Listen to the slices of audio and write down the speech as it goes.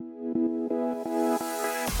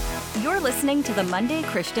You're listening to the Monday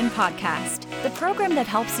Christian Podcast, the program that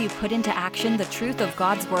helps you put into action the truth of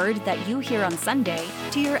God's Word that you hear on Sunday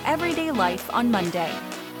to your everyday life on Monday.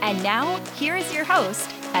 And now, here is your host,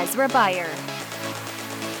 Ezra Beyer.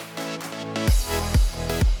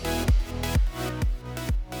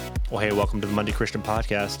 Well, hey, welcome to the Monday Christian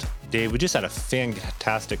Podcast. Dave, we just had a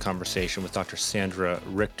fantastic conversation with Dr. Sandra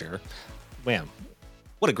Richter. Man,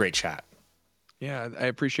 what a great chat. Yeah, I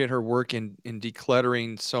appreciate her work in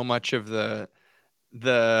decluttering so much of the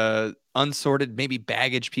unsorted maybe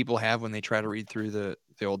baggage people have when they try to read through the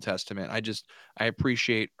Old Testament. I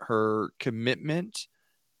appreciate her commitment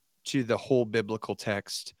to the whole biblical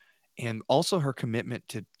text, and also her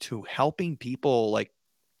commitment to helping people, like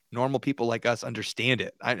normal people like us, understand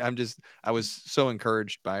it. I was so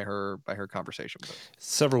encouraged by her conversation with us.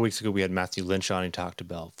 Several weeks ago, we had Matthew Lynch on. He talked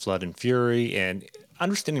about flood and fury and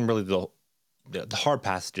understanding really the hard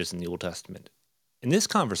passages in the Old Testament. In this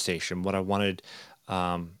conversation, what I wanted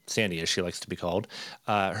Sandy, as she likes to be called,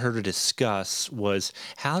 her to discuss was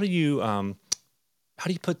how do you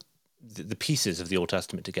put the pieces of the Old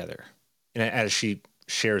Testament together? And as she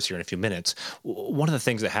shares here in a few minutes, one of the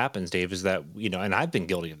things that happens, Dave, is that, and I've been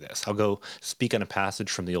guilty of this. I'll go speak on a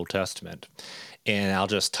passage from the Old Testament and I'll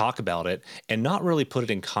just talk about it and not really put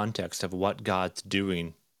it in context of what God's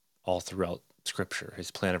doing all throughout Scripture,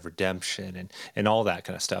 his plan of redemption and all that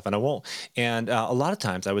kind of stuff. And I won't. And a lot of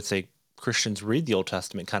times I would say Christians read the Old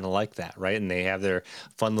Testament kind of like that, right? And they have their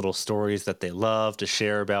fun little stories that they love to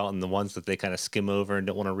share about and the ones that they kind of skim over and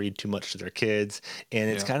don't want to read too much to their kids.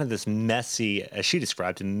 And it's kind of this messy, as she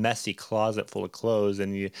described, a messy closet full of clothes.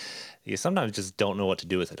 And you sometimes just don't know what to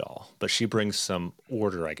do with it all. But she brings some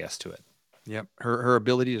order, I guess, to it. Yep. Her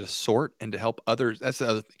ability to sort and to help others, that's the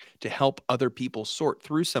other thing, to help other people sort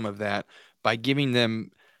through some of that by giving them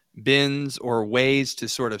bins or ways to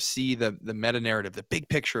sort of see the meta narrative, the big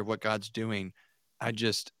picture of what God's doing.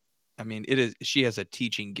 She has a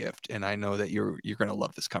teaching gift, and I know that you're going to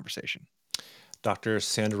love this conversation. Dr.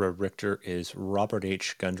 Sandra Richter is Robert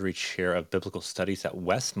H. Gundry Chair of Biblical Studies at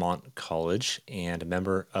Westmont College and a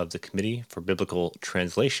member of the Committee for Biblical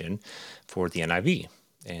Translation for the NIV.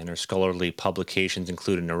 And her scholarly publications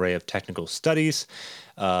include an array of technical studies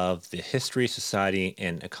of the history, society,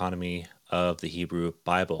 and economy of the Hebrew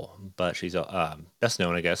Bible. But she's best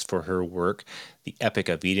known, I guess, for her work, The Epic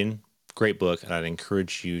of Eden. Great book, and I'd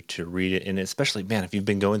encourage you to read it. And especially, man, if you've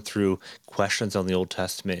been going through questions on the Old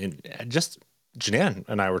Testament, and just Jeanette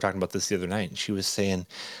and I were talking about this the other night, and she was saying,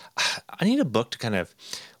 I need a book to kind of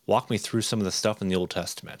walk me through some of the stuff in the Old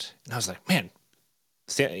Testament. And I was like, man,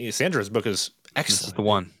 Sandra's book is excellent. This is the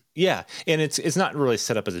one. Yeah, and it's not really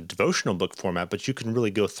set up as a devotional book format, but you can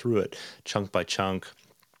really go through it chunk by chunk,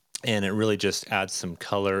 and it really just adds some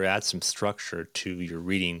color, adds some structure to your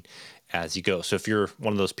reading as you go. So if you're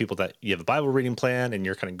one of those people that you have a Bible reading plan and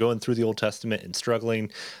you're kind of going through the Old Testament and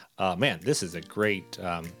struggling, man, this is a great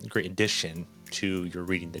addition to your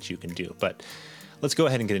reading that you can do. But let's go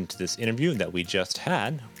ahead and get into this interview that we just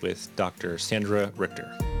had with Dr. Sandra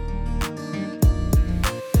Richter.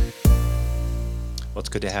 Well, it's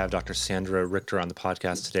good to have Dr. Sandra Richter on the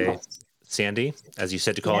podcast today. Sandy, as you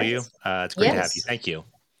said to call you, it's great to have you. Thank you.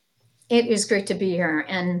 It is great to be here,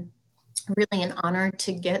 and really an honor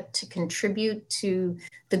to get to contribute to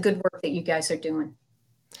the good work that you guys are doing.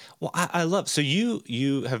 Well, I love, so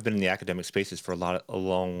you have been in the academic spaces for a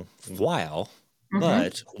long while,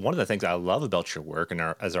 but one of the things I love about your work, and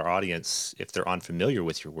as our audience, if they're unfamiliar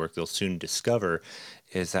with your work, they'll soon discover,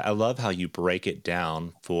 is that I love how you break it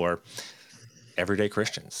down for everyday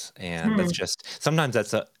Christians. And that's just, sometimes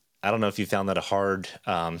I don't know if you found that a hard,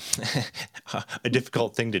 a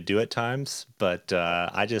difficult thing to do at times, but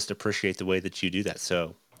I just appreciate the way that you do that.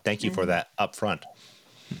 So thank you for that up front.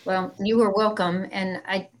 Well, you are welcome. And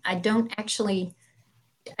I don't find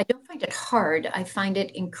it hard. I find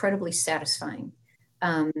it incredibly satisfying.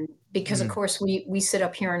 Because of course we sit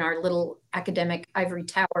up here in our little academic ivory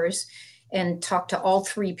towers and talk to all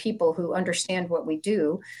three people who understand what we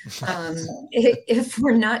do. If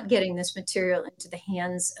we're not getting this material into the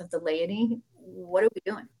hands of the laity, what are we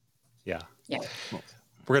doing? Yeah. Yeah.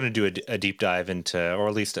 We're going to do a deep dive into, or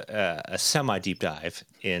at least a semi-deep dive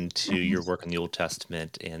into your work in the Old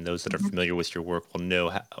Testament. And those that are familiar with your work will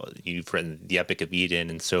know how you've written the Epic of Eden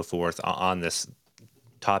and so forth on this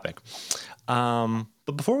topic.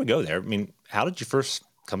 But before we go there, I mean, how did you first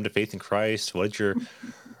come to faith in Christ? What did your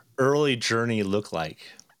early journey look like?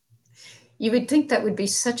 You would think that would be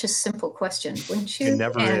such a simple question, wouldn't you? It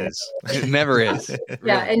never is. It never is.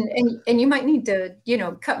 Yeah, and you might need to,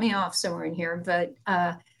 cut me off somewhere in here, but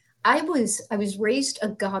I was raised a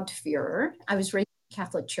God-fearer. I was raised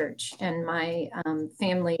Catholic church, and my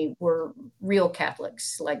family were real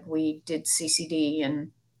Catholics. Like, we did CCD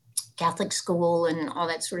and Catholic school and all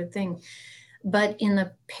that sort of thing. But in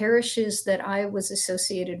the parishes that I was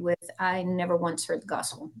associated with, I never once heard the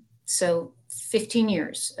gospel. So 15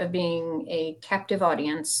 years of being a captive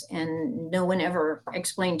audience, and no one ever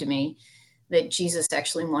explained to me that Jesus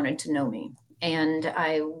actually wanted to know me. And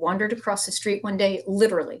I wandered across the street one day,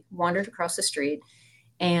 literally wandered across the street.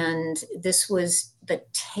 And this was the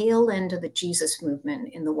tail end of the Jesus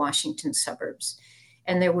movement in the Washington suburbs.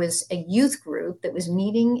 And there was a youth group that was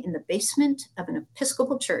meeting in the basement of an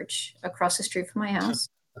Episcopal church across the street from my house.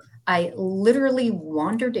 I literally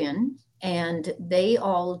wandered in, and they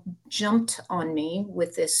all jumped on me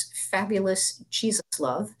with this fabulous Jesus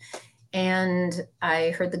love. And I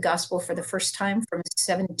heard the gospel for the first time from a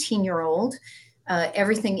 17-year-old.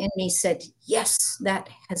 Everything in me said, yes, that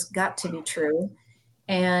has got to be true.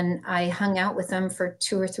 And I hung out with them for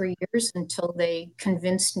 2 or 3 years until they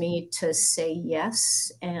convinced me to say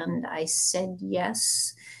yes. And I said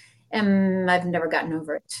yes. And I've never gotten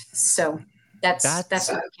over it. So that's how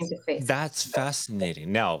I came to faith. That's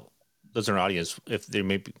fascinating. Now, those in our audience, if they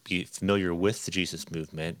may be familiar with the Jesus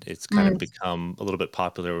movement, it's kind of become a little bit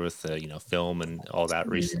popular with film and all that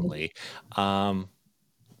recently.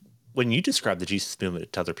 When you describe the Jesus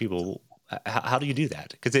movement to other people, how do you do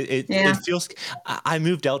that? Because it feels. I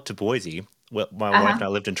moved out to Boise. Well, my wife and I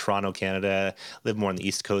lived in Toronto, Canada. Lived more on the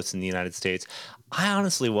East Coast in the United States. I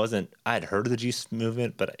honestly wasn't. I had heard of the Jesus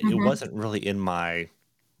movement, but it wasn't really in my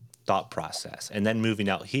thought process. And then moving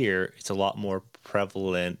out here, it's a lot more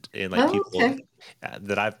prevalent in people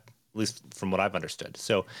that I've, at least from what I've understood.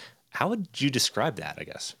 So how would you describe that, I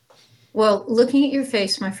guess? Well, looking at your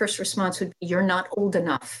face, my first response would be, you're not old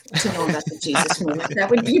enough to know about the Jesus movement. That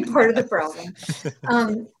would be part of the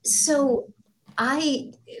problem. So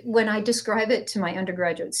when I describe it to my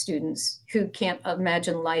undergraduate students who can't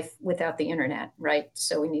imagine life without the internet, right?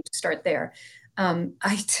 So we need to start there.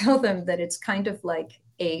 I tell them that it's kind of like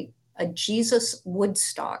a Jesus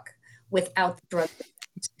Woodstock without the drug.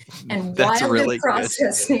 And That's while really they're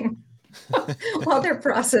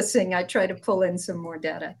processing, I try to pull in some more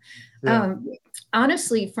data. Yeah.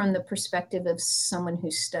 Honestly, from the perspective of someone who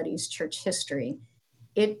studies church history,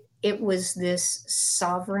 it was this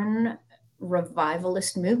sovereign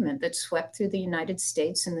revivalist movement that swept through the United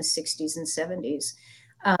States in the 60s and 70s.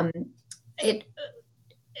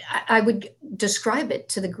 I would describe it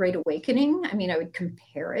to the Great Awakening. I mean, I would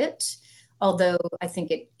compare it, although I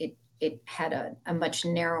think it had a much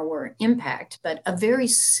narrower impact, but a very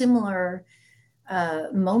similar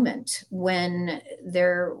moment when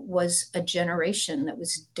there was a generation that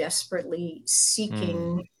was desperately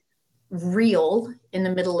seeking real in the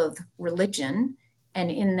middle of religion. And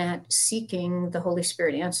in that seeking, the Holy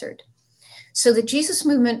Spirit answered. So the Jesus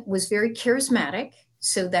movement was very charismatic.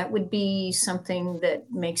 So that would be something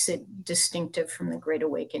that makes it distinctive from the Great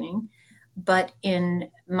Awakening. But in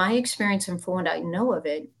my experience and from what I know of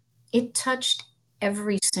it, it touched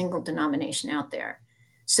every single denomination out there.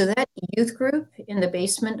 So that youth group in the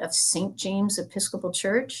basement of St. James Episcopal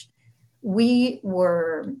Church, we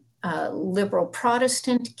were liberal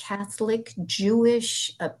Protestant, Catholic,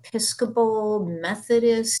 Jewish, Episcopal,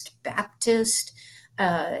 Methodist, Baptist,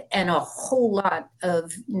 and a whole lot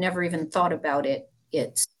of never even thought about it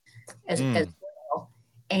as well.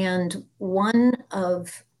 And one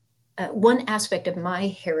aspect of my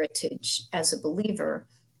heritage as a believer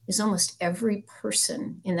is almost every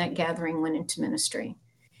person in that gathering went into ministry,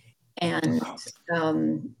 and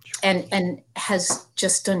has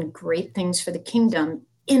just done great things for the kingdom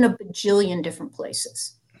in a bajillion different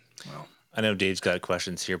places. Wow. I know Dave's got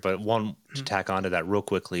questions here, but one to tack onto that real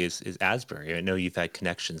quickly is Asbury. I know you've had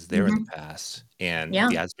connections there in the past, and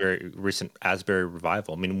the recent Asbury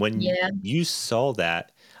revival. I mean, when you saw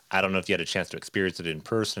that, I don't know if you had a chance to experience it in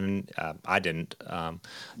person. I didn't.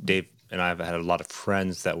 Dave and I have had a lot of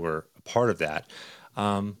friends that were a part of that.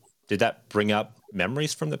 Did that bring up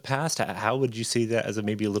memories from the past? How would you see that as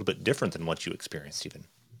maybe a little bit different than what you experienced even?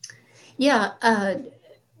 Yeah.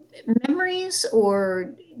 Memories,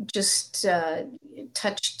 or just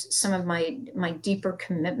touched some of my deeper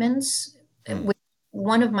commitments.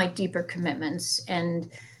 One of my deeper commitments,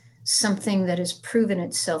 and something that has proven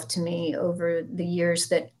itself to me over the years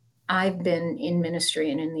that I've been in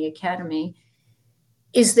ministry and in the academy,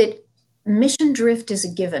 is that mission drift is a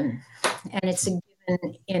given, and it's a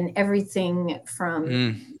given in everything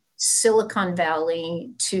from Silicon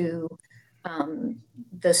Valley to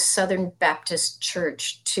the Southern Baptist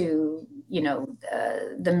Church to,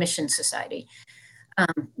 the Mission Society.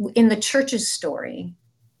 In the church's story,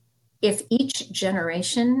 if each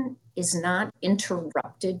generation is not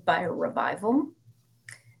interrupted by a revival,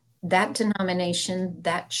 that denomination,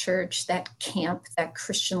 that church, that camp, that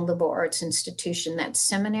Christian liberal arts institution, that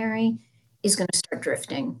seminary is going to start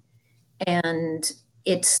drifting. And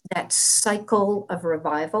it's that cycle of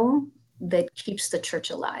revival that keeps the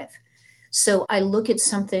church alive. So I look at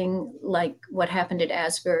something like what happened at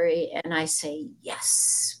Asbury, and I say,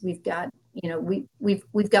 yes, we've got,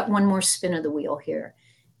 we've got one more spin of the wheel here,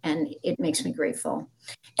 and it makes me grateful.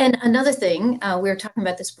 And another thing, we were talking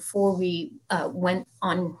about this before we went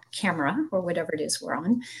on camera or whatever it is we're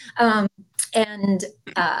on, and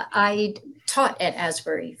I taught at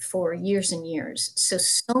Asbury for years and years.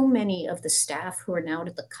 So many of the staff who are now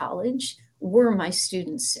at the college were my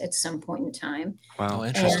students at some point in time. Wow,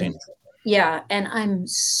 interesting. And I'm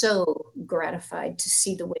so gratified to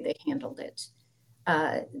see the way they handled it.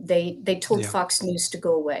 They told Fox News to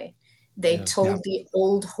go away. They told the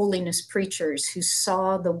old holiness preachers who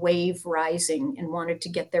saw the wave rising and wanted to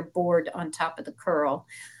get their board on top of the curl.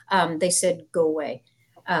 They said, go away.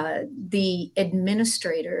 The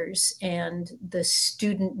administrators and the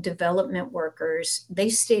student development workers, they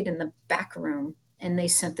stayed in the back room and they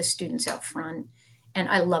sent the students out front. And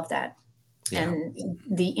I love that. And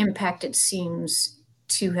the impact it seems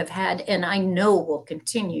to have had, and I know will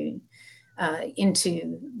continue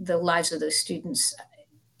into the lives of those students,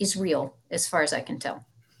 is real as far as I can tell.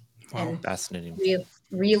 Wow, and fascinating.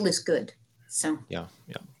 Real is good. So yeah.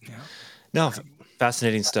 No,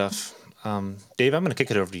 fascinating stuff. Dave, I'm going to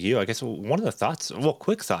kick it over to you. I guess one of the thoughts,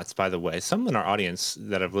 quick thoughts, by the way, some in our audience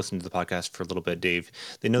that have listened to the podcast for a little bit, Dave,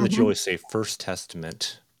 they know that you always say First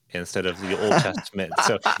Testament instead of the Old Testament.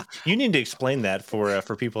 So you need to explain that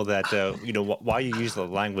for people that, why you use the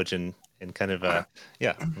language and kind of,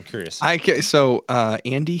 I'm curious. So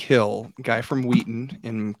Andy Hill, guy from Wheaton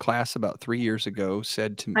in class about 3 years ago,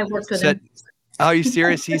 said to me, I worked with him. "Oh, you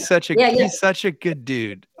serious? He's such a he's such a good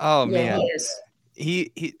dude. Oh man, he is.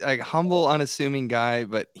 He like humble, unassuming guy,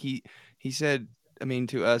 but he said, I mean,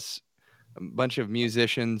 to us, a bunch of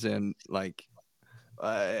musicians and like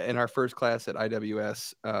in our first class at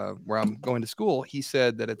IWS, where I'm going to school, he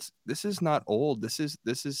said that this is not old. This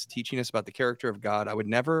is teaching us about the character of God. I would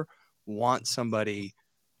never want somebody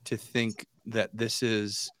to think that this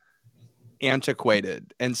is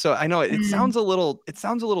antiquated. And so I know it sounds a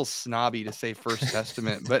little snobby to say First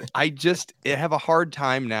Testament, but I have a hard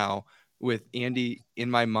time now with Andy in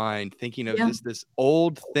my mind thinking of this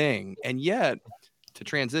old thing. And yet, to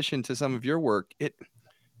transition to some of your work,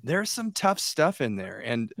 there's some tough stuff in there.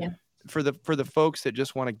 And for the folks that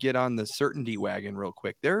just want to get on the certainty wagon real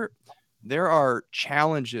quick, there are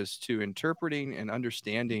challenges to interpreting and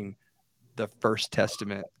understanding the First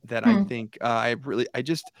Testament that I think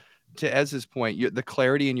to Ez's point, the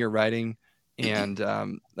clarity in your writing and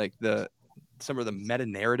like some of the meta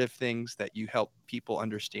narrative things that you help people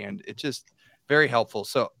understand, it's just very helpful.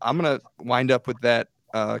 So I'm going to wind up with that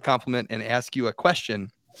compliment and ask you a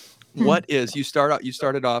question. What is, you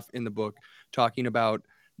started off in the book talking about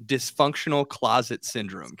dysfunctional closet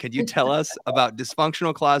syndrome. Could you tell us about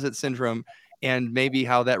dysfunctional closet syndrome and maybe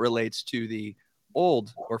how that relates to the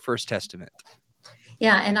Old or First Testament?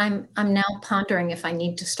 Yeah, and I'm now pondering if I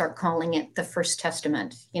need to start calling it the First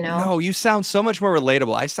Testament, No, you sound so much more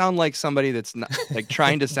relatable. I sound like somebody that's not like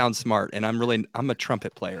trying to sound smart, and I'm a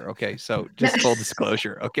trumpet player. Okay, so just full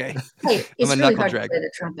disclosure. Okay, hey, it's really hard to play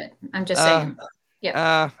the trumpet. I'm just saying.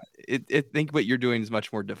 I think what you're doing is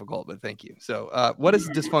much more difficult, but thank you. So, what is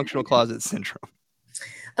dysfunctional closet syndrome?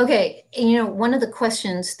 Okay, one of the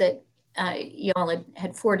questions that y'all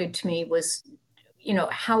had forwarded to me was,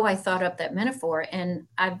 how I thought up that metaphor, and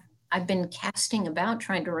I've been casting about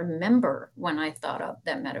trying to remember when I thought up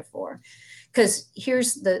that metaphor, because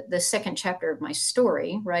here's the second chapter of my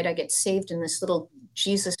story, right? I get saved in this little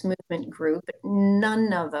Jesus movement group.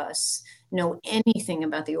 None of us know anything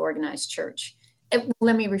about the organized church.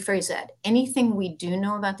 Let me rephrase that. Anything we do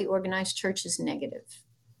know about the organized church is negative.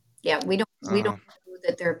 Yeah, we don't know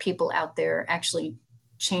that there are people out there actually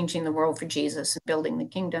changing the world for Jesus and building the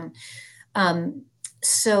kingdom.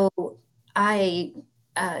 So I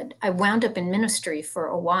wound up in ministry for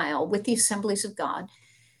a while with the Assemblies of God,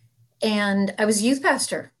 and I was a youth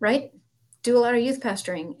pastor, right? Do a lot of youth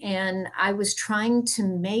pastoring, and I was trying to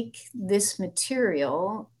make this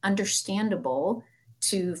material understandable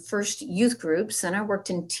to first youth groups. Then I worked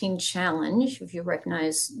in Teen Challenge, if you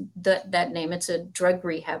recognize that name. It's a drug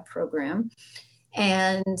rehab program.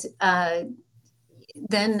 And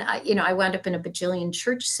then I wound up in a bajillion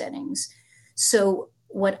church settings. So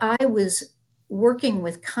what I was working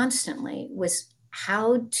with constantly was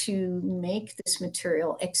how to make this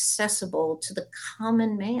material accessible to the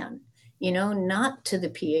common man. not to the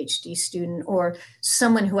PhD student or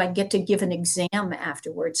someone who I get to give an exam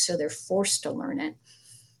afterwards, so they're forced to learn it.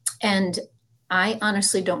 And I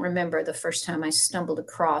honestly don't remember the first time I stumbled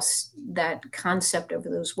across that concept over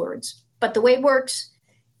those words. But the way it works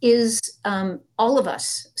is all of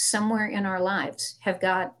us somewhere in our lives have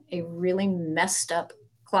got a really messed up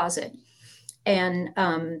closet. And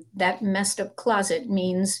that messed up closet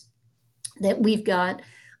means that we've got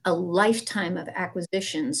a lifetime of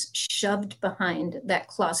acquisitions shoved behind that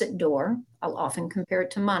closet door. I'll often compare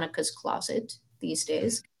it to Monica's closet these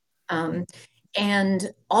days.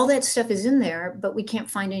 And all that stuff is in there, but we can't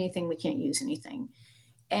find anything, we can't use anything.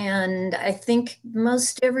 And I think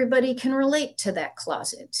most everybody can relate to that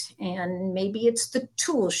closet. And maybe it's the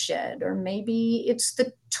tool shed, or maybe it's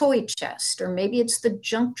the toy chest, or maybe it's the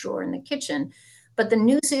junk drawer in the kitchen. But the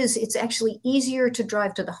news is it's actually easier to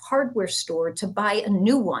drive to the hardware store to buy a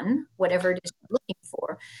new one, whatever it is you're looking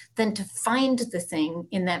for, than to find the thing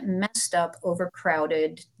in that messed up,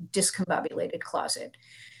 overcrowded, discombobulated closet.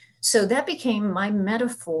 So that became my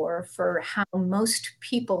metaphor for how most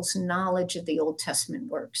people's knowledge of the Old Testament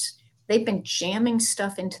works. They've been jamming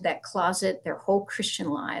stuff into that closet their whole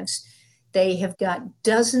Christian lives. They have got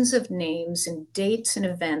dozens of names and dates and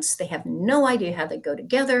events. They have no idea how they go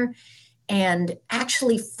together. And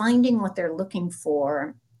actually finding what they're looking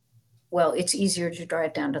for, well, it's easier to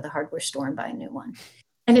drive down to the hardware store and buy a new one.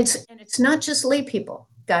 And it's not just lay people,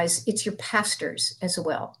 guys, it's your pastors as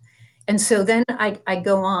well. And so then I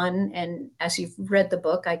go on, and as you've read the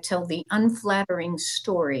book, I tell the unflattering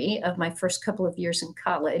story of my first couple of years in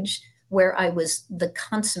college, where I was the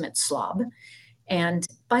consummate slob. And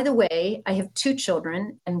by the way, I have 2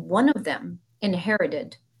 children, and one of them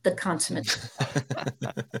inherited the consummate slob.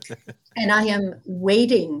 And I am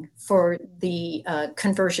waiting for the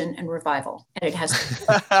conversion and revival, and it has.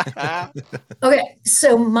 Okay,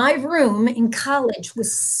 so my room in college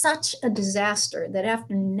was such a disaster that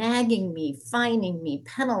after nagging me, fining me,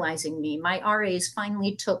 penalizing me, my RAs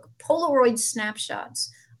finally took Polaroid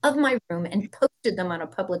snapshots of my room and posted them on a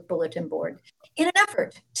public bulletin board in an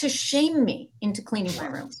effort to shame me into cleaning my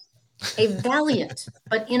room. A valiant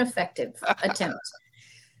but ineffective attempt.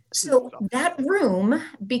 So that room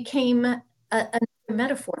became a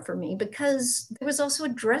metaphor for me, because there was also a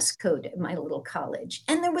dress code at my little college,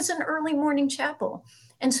 and there was an early morning chapel.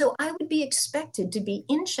 And so I would be expected to be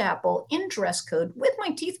in chapel in dress code with my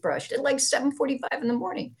teeth brushed at like 7:45 in the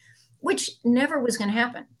morning, which never was going to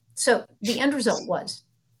happen. So the end result was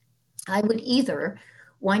I would either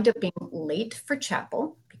wind up being late for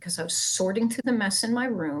chapel because I was sorting through the mess in my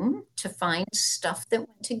room to find stuff that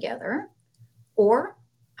went together, or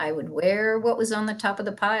I would wear what was on the top of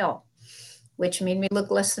the pile, which made me look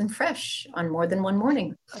less than fresh on more than one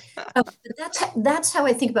morning. That's how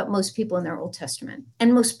I think about most people in their Old Testament,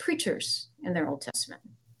 and most preachers in their Old Testament.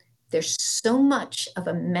 There's so much of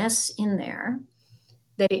a mess in there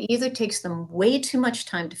that it either takes them way too much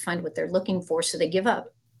time to find what they're looking for, so they give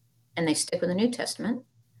up and they stick with the New Testament,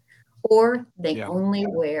 or they only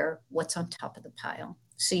wear what's on top of the pile.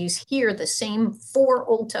 So you hear the same 4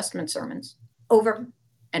 Old Testament sermons over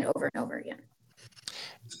and over and over again.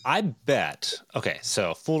 I bet. Okay,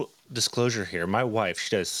 so full disclosure here. My wife,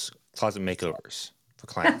 she does closet makeovers for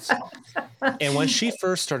clients. And when she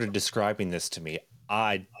first started describing this to me,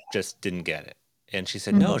 I just didn't get it. And she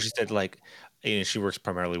said, no, she said, like, she works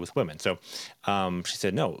primarily with women. So she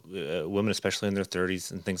said, no, women, especially in their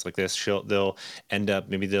 30s and things like this, they'll end up,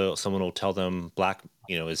 maybe someone will tell them black,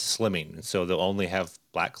 is slimming. And so they'll only have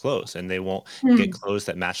black clothes, and they won't get clothes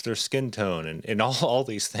that match their skin tone, and all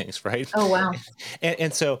these things, right? Oh, wow.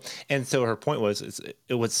 And so her point was,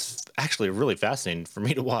 it was actually really fascinating for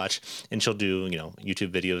me to watch. And she'll do,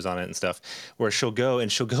 YouTube videos on it and stuff, where she'll go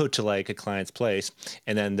to like a client's place,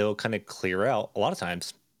 and then they'll kind of clear out a lot of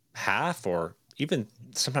times half or even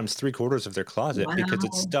sometimes 3/4 of their closet, because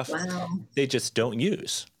it's stuff they just don't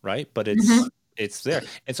use, right? But it's there.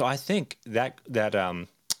 And so I think that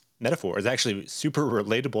metaphor is actually super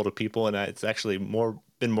relatable to people, and it's actually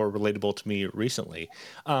been more relatable to me recently.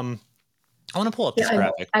 I want to pull up this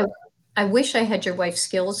graphic. I wish I had your wife's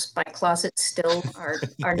skills. My closets still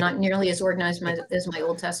are not nearly as organized as my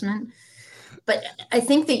Old Testament. But I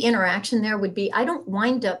think the interaction there would be, I don't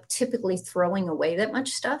wind up typically throwing away that much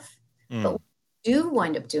stuff. But what I do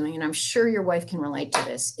wind up doing, and I'm sure your wife can relate to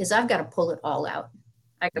this, is I've got to pull it all out.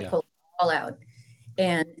 I got to pull it all out.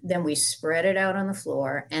 And then we spread it out on the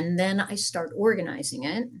floor. And then I start organizing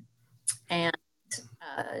it and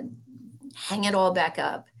hang it all back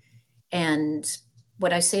up. And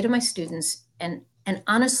what I say to my students, and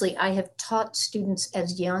honestly, I have taught students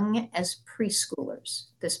as young as preschoolers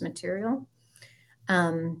this material.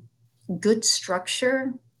 good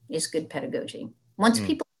structure is good pedagogy. Once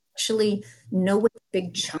people actually know what the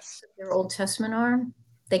big chunks of their Old Testament are,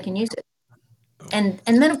 they can use it. And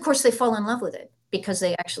then, of course, they fall in love with it because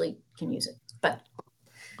they actually can use it. But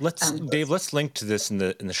Dave, let's link to this in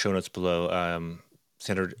the show notes below.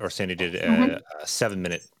 Sandra or Sandy did a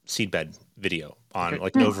 7-minute seedbed video on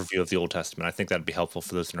like an overview of the Old Testament. I think that'd be helpful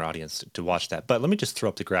for those in our audience to watch that. But let me just throw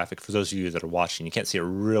up the graphic for those of you that are watching. You can't see it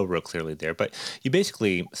real clearly there, but you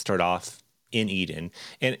basically start off in Eden.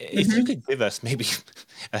 And if you could give us maybe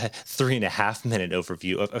a 3.5-minute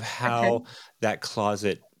overview of how that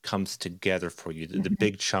closet comes together for you, the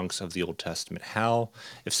big chunks of the Old Testament. How,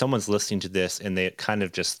 if someone's listening to this and they kind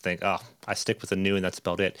of just think, oh, I stick with the new and that's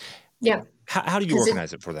about it. Yeah. How do you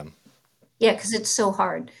organize it for them? Yeah, because it's so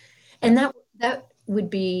hard. And that would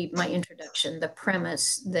be my introduction, the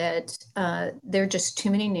premise that there are just too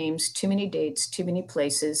many names, too many dates, too many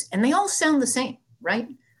places, and they all sound the same, right?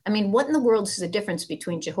 I mean, what in the world is the difference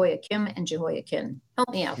between Jehoiakim and Jehoiakim? Help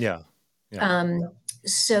me out. Yeah.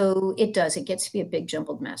 So it does. It gets to be a big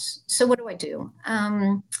jumbled mess. So what do?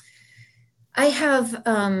 I have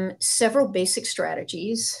several basic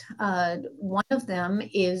strategies. One of them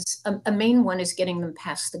is a main one is getting them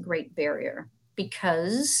past the Great Barrier,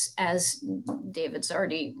 because as David's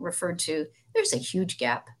already referred to, there's a huge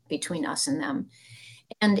gap between us and them.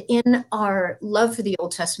 And in our love for the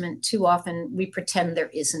Old Testament, too often we pretend there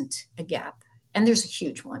isn't a gap. And there's a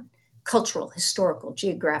huge one: cultural, historical,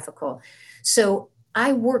 geographical. So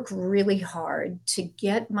I work really hard to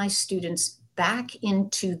get my students back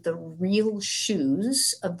into the real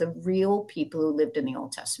shoes of the real people who lived in the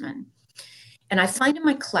Old Testament. And I find in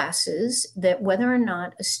my classes that whether or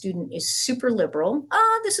not a student is super liberal,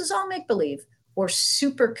 this is all make-believe, or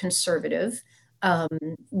super conservative,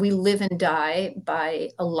 we live and die by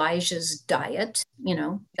Elijah's diet,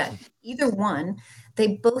 that either one, they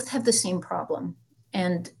both have the same problem.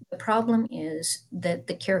 And the problem is that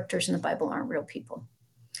the characters in the Bible aren't real people.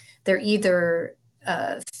 They're either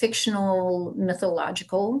fictional,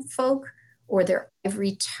 mythological folk, or they're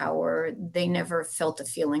ivory tower. They never felt the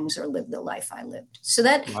feelings or lived the life I lived. So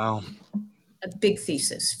that's a big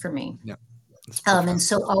thesis for me. Yeah. And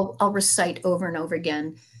so I'll recite over and over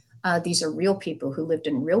again, these are real people who lived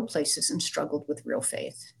in real places and struggled with real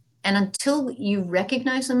faith. And until you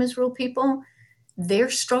recognize them as real people, their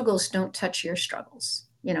struggles don't touch your struggles.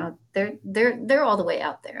 They're all the way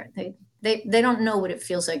out there. They don't know what it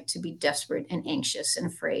feels like to be desperate and anxious and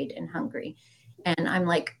afraid and hungry. And I'm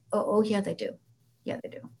like, oh yeah, they do. Yeah, they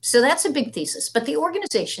do. So that's a big thesis. But the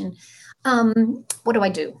organization,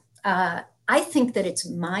 what do? I think that it's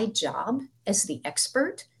my job as the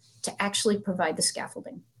expert to actually provide the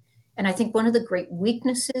scaffolding. And I think one of the great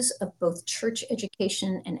weaknesses of both church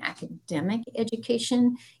education and academic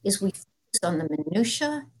education is we focus on the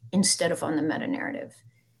minutia instead of on the meta-narrative.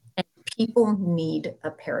 And people need a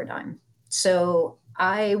paradigm. So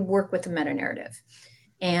I work with the meta-narrative.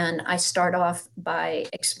 And I start off by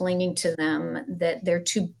explaining to them that there are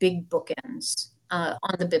two big bookends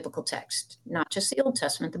on the biblical text, not just the Old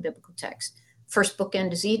Testament, the biblical text. First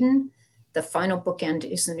bookend is Eden. The final bookend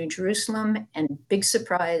is the New Jerusalem. And big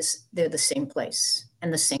surprise, they're the same place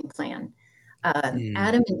and the same plan.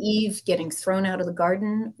 Adam and Eve getting thrown out of the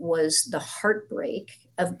garden was the heartbreak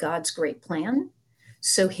of God's great plan.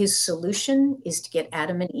 So his solution is to get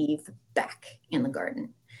Adam and Eve back in the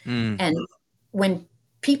garden. And when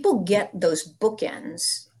people get those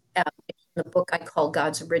bookends, the book I call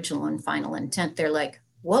God's Original and Final Intent, they're like,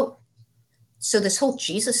 whoa. So this whole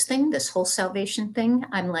Jesus thing, this whole salvation thing,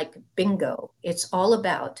 I'm like, bingo. It's all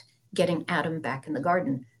about getting Adam back in the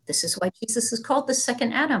garden. This is why Jesus is called the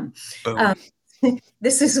second Adam.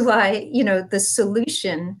 This is why, the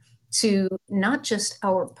solution to not just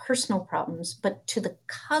our personal problems, but to the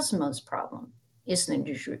cosmos problem is the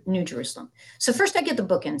New Jerusalem. So first I get the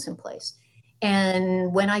bookends in place.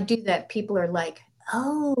 And when I do that, people are like,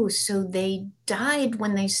 oh, so they died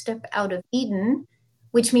when they step out of Eden,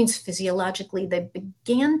 which means physiologically they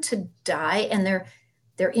began to die, and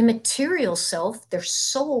their immaterial self, their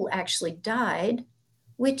soul actually died,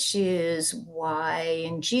 which is why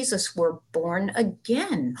in Jesus we're born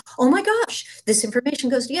again. Oh my gosh, this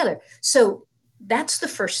information goes together. So that's the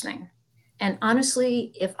first thing. And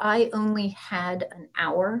honestly, if I only had an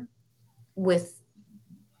hour with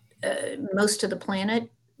most of the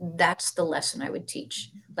planet, that's the lesson I would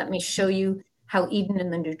teach. Let me show you how Eden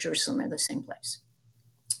and the New Jerusalem are the same place.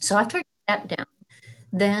 So after I get that down,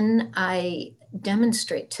 then I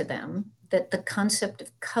demonstrate to them that the concept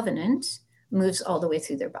of covenant moves all the way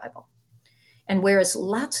through their Bible. And whereas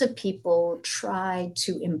lots of people try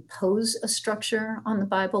to impose a structure on the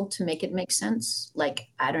Bible to make it make sense, like,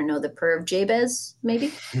 I don't know, the prayer of Jabez,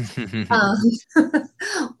 maybe, um,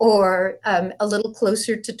 or a little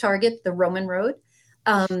closer to target, the Roman road.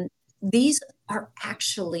 These are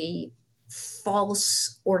actually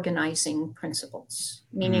false organizing principles,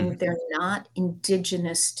 meaning they're not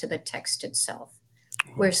indigenous to the text itself.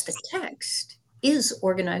 Whereas the text is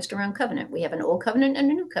organized around covenant. We have an Old Covenant and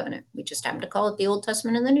a New Covenant. We just happen to call it the Old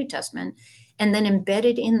Testament and the New Testament. And then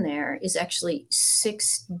embedded in there is actually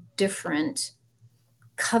 6 different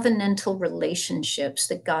covenantal relationships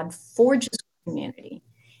that God forges with humanity.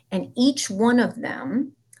 And each one of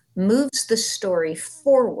them moves the story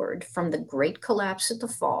forward from the great collapse at the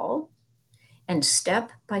fall. And step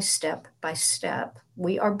by step by step,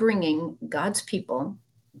 we are bringing God's people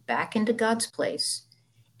back into God's place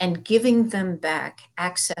and giving them back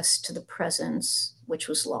access to the presence which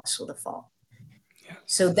was lost with the fall. Yeah.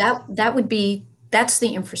 So that's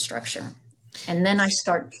the infrastructure. And then I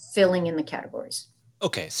start filling in the categories.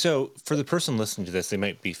 Okay, so for the person listening to this, they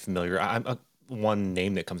might be familiar. One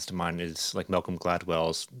name that comes to mind is like Malcolm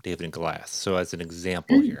Gladwell's David and Goliath. So as an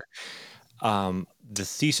example here, the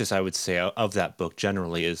thesis, I would say, of that book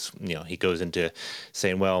generally is, he goes into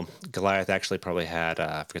saying, well, Goliath actually probably had,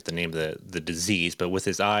 I forget the name of the disease, but with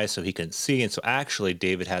his eyes so he couldn't see. And so actually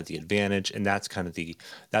David had the advantage. And that's kind of the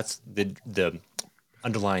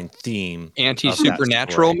underlying theme.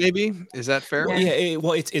 Anti-supernatural, maybe? Is that fair? Well, yeah.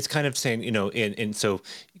 It's kind of saying, and so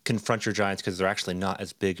confront your giants because they're actually not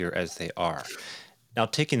as big as they are. Now,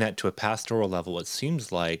 taking that to a pastoral level, it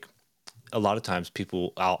seems like a lot of times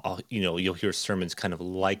people, you'll hear sermons kind of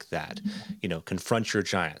like that, confront your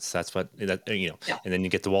giants. That's what, and then you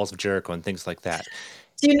get the walls of Jericho and things like that.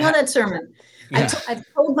 Do you know that sermon? Yeah. I've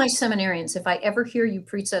told my seminarians, if I ever hear you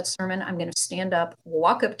preach that sermon, I'm going to stand up,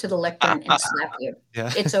 walk up to the lectern and slap you. Yeah.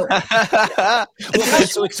 It's over.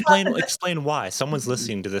 So explain why. Someone's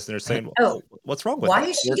listening to this and they're saying, what's wrong with why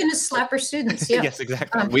is she going to slap her students? Yeah. Yes,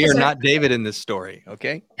 exactly. We are not David in this story,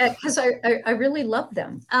 okay? Because I really love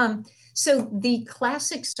them. So the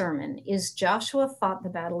classic sermon is Joshua fought the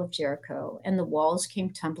battle of Jericho and the walls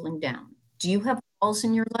came tumbling down. Do you have walls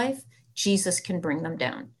in your life? Jesus can bring them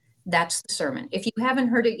down. That's the sermon. If you haven't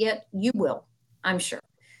heard it yet, you will, I'm sure.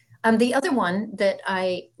 The other one that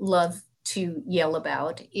I love to yell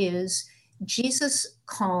about is Jesus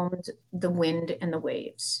calmed the wind and the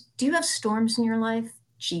waves. Do you have storms in your life?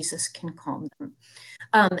 Jesus can calm them.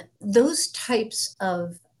 Those types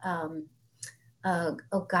of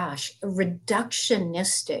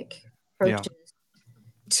reductionistic approaches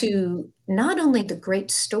to not only the great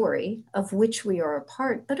story of which we are a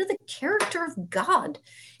part, but of the character of God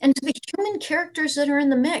and to the human characters that are in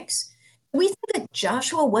the mix. We think that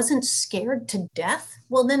Joshua wasn't scared to death.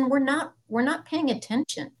 Well, then we're not paying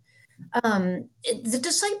attention. The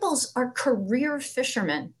disciples are career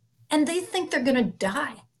fishermen and they think they're going to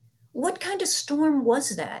die. What kind of storm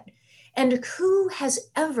was that? And who has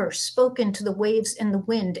ever spoken to the waves and the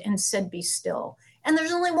wind and said, be still? And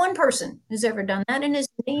there's only one person who's ever done that, and his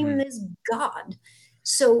name is God.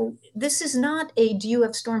 So this is not a, do you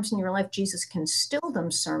have storms in your life? Jesus can still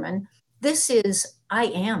them sermon. This is, I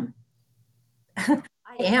am. I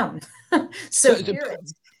am. So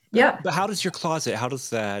yeah. But how does your closet, how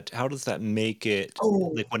does that make it,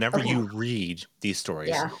 like whenever you read these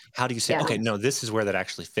stories, how do you say, okay, no, this is where that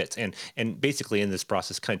actually fits? And basically in this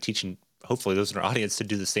process, kind of teaching, hopefully those in our audience to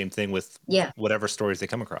do the same thing with whatever stories they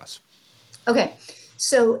come across. Okay.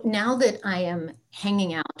 So now that I am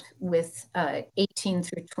hanging out with 18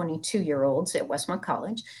 through 22-year-olds at Westmont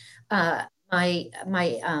College, my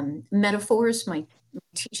metaphors, my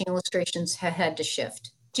teaching illustrations have had to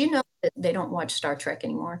shift. Do you know that they don't watch Star Trek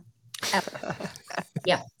anymore? Ever.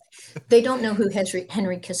 Yeah. They don't know who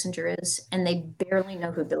Henry Kissinger is, and they barely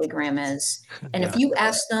know who Billy Graham is. And if you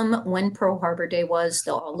ask them when Pearl Harbor Day was,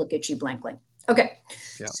 they'll all look at you blankly. Okay.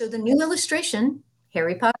 Yeah. So the new illustration,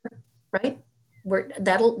 Harry Potter, right?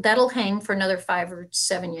 That'll hang for another 5 or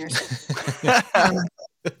 7 years.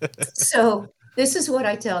 So this is what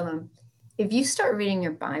I tell them. If you start reading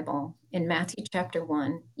your Bible in Matthew chapter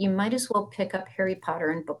 1, you might as well pick up Harry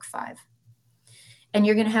Potter in book 5. And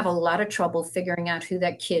you're going to have a lot of trouble figuring out who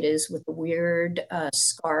that kid is with the weird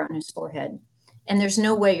scar on his forehead. And there's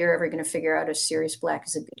no way you're ever going to figure out if Sirius Black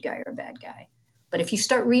is a good guy or a bad guy. But if you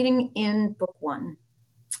start reading in book 1,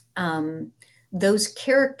 those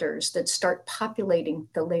characters that start populating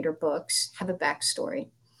the later books have a backstory.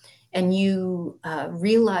 And you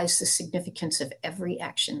realize the significance of every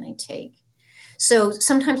action they take. So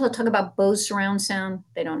sometimes I'll talk about Bose surround sound.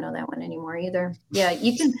 They don't know that one anymore either. Yeah,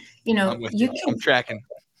 you can, I'm tracking.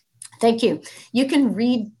 Thank you. You can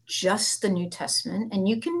read just the New Testament and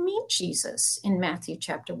you can meet Jesus in Matthew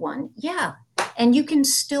chapter 1. Yeah. And you can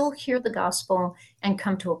still hear the gospel and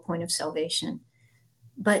come to a point of salvation.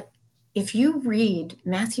 But if you read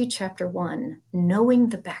Matthew chapter 1, knowing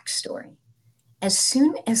the backstory, as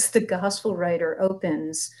soon as the gospel writer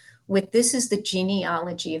opens with this is the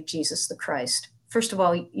genealogy of Jesus the Christ, first of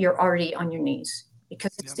all, you're already on your knees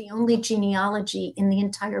because it's the only genealogy in the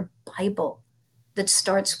entire Bible that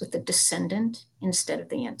starts with the descendant instead of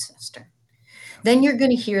the ancestor. Then you're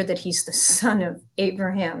going to hear that he's the son of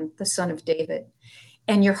Abraham, the son of David,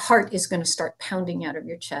 and your heart is going to start pounding out of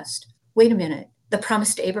your chest. Wait a minute, the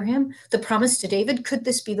promise to Abraham, the promise to David, could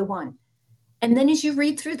this be the one? And then as you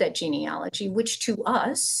read through that genealogy, which to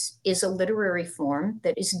us is a literary form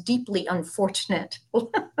that is deeply unfortunate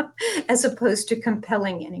as opposed to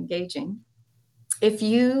compelling and engaging, if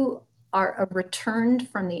you are a returned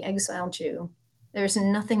from the exile Jew, there's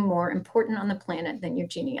nothing more important on the planet than your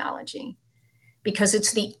genealogy, because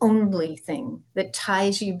it's the only thing that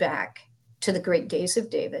ties you back to the great days of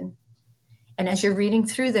David. And as you're reading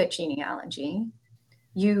through that genealogy,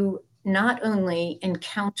 you not only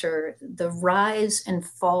encounter the rise and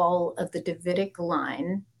fall of the Davidic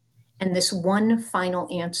line and this one final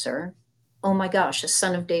answer, oh my gosh, a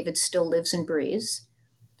son of David still lives and breathes,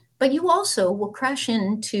 but you also will crash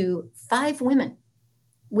into 5 women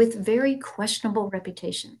with very questionable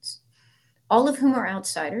reputations, all of whom are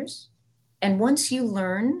outsiders. And once you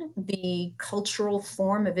learn the cultural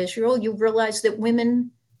form of Israel, you realize that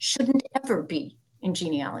women shouldn't ever be in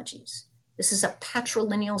genealogies. This is a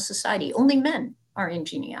patrilineal society. Only men are in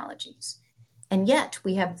genealogies. And yet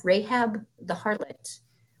we have Rahab the harlot.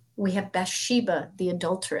 We have Bathsheba the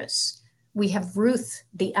adulteress. We have Ruth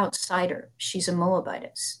the outsider. She's a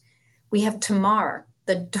Moabitess. We have Tamar,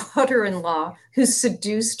 the daughter-in-law who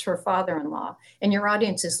seduced her father-in-law. And your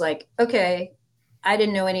audience is like, okay, I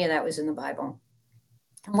didn't know any of that was in the Bible.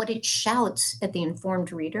 And what it shouts at the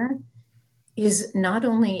informed reader is not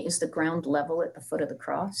only is the ground level at the foot of the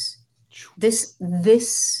cross, this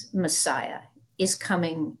Messiah is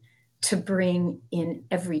coming to bring in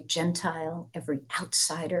every Gentile, every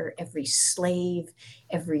outsider, every slave,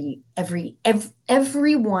 everyone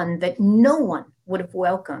that no one would have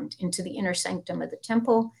welcomed into the inner sanctum of the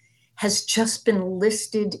temple has just been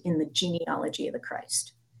listed in the genealogy of the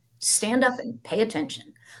Christ. Stand up and pay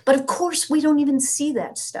attention. But of course, we don't even see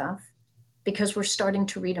that stuff because we're starting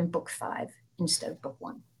to read in book 5 instead of book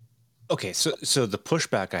 1. Okay, so the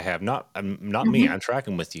pushback I have, not me, I'm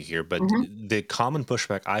tracking with you here, but the common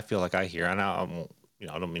pushback I feel like I hear, and I won't,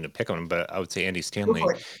 I don't mean to pick on him, but I would say Andy Stanley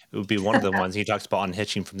it would be one of the ones he talks about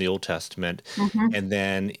unhitching from the Old Testament, and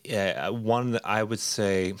then one that I would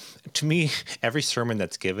say, to me, every sermon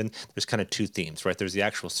that's given, there's kind of 2 themes, right? There's the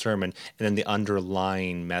actual sermon, and then the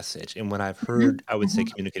underlying message. And when I've heard, I would say,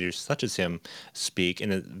 communicators such as him speak,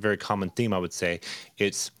 in a very common theme, I would say,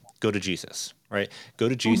 it's go to Jesus, right? Go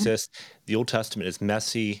to Jesus. The Old Testament is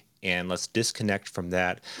messy, and let's disconnect from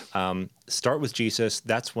that. Start with Jesus.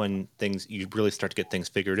 That's when you really start to get things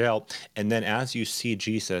figured out. And then as you see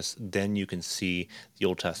Jesus, then you can see the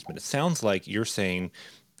Old Testament. It sounds like you're saying,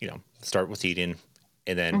 start with Eden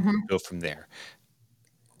and then go from there.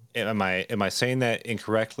 Am I saying that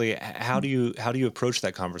incorrectly? How do you approach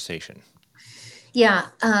that conversation? Yeah,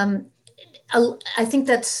 I think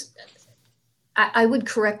I would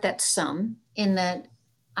correct that some, in that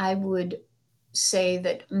I would say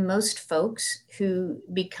that most folks who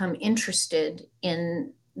become interested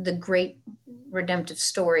in the great redemptive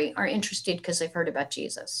story are interested because they've heard about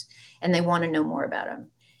Jesus and they want to know more about him.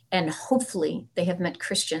 And hopefully they have met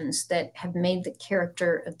Christians that have made the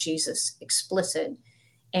character of Jesus explicit.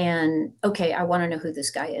 And okay, I want to know who this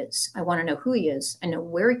guy is. I want to know who he is. I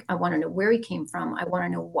want to know where he came from. I want to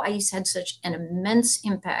know why he's had such an immense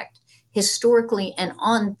impact historically and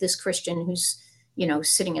on this Christian who's,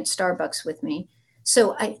 sitting at Starbucks with me.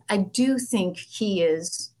 So I do think he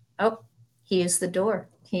is the door.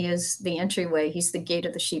 He is the entryway. He's the gate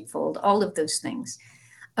of the sheepfold, all of those things.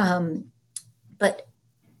 But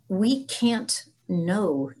we can't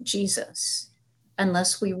know Jesus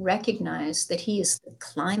unless we recognize that he is the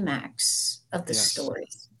climax of the story.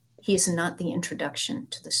 He is not the introduction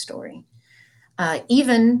to the story.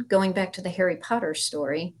 Even going back to the Harry Potter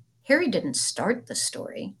story, Harry didn't start the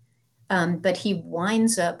story, but he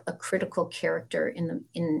winds up a critical character in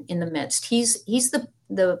the midst. He's the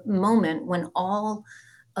moment when all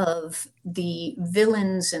of the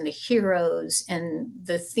villains and the heroes and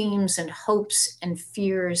the themes and hopes and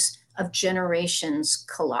fears of generations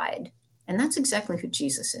collide. And that's exactly who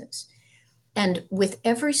Jesus is. And with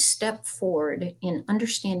every step forward in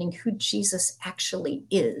understanding who Jesus actually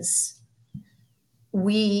is,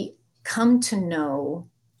 we come to know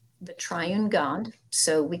the triune God.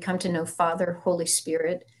 So we come to know Father, Holy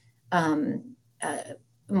Spirit,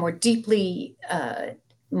 more deeply, and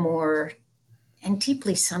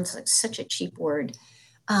deeply sounds like such a cheap word.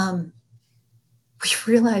 We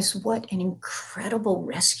realize what an incredible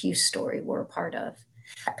rescue story we're a part of.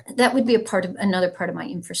 That would be another part of my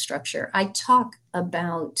infrastructure. I talk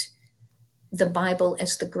about the Bible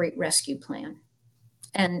as the great rescue plan.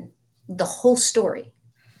 And the whole story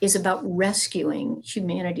is about rescuing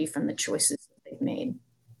humanity from the choices that they've made.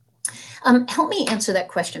 Help me answer that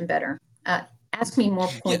question better. Ask me more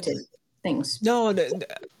pointed things. No,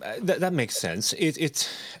 that makes sense. It's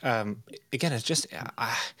again, it's just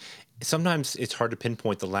sometimes it's hard to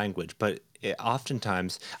pinpoint the language, but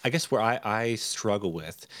oftentimes, I guess where I struggle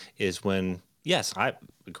with is when, yes, I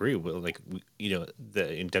agree with, like,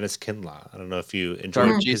 in Dennis Kinlaw. I don't know if you Start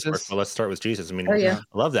enjoy with his work, Jesus. but let's start with Jesus. I mean, Oh, yeah.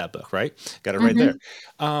 I love that book, right? Got it right there.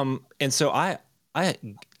 And so I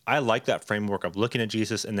like that framework of looking at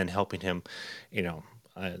Jesus and then helping him,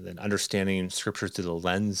 then understanding scripture through the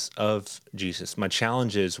lens of Jesus. My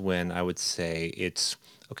challenge is when I would say it's,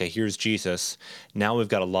 okay, here's Jesus. Now we've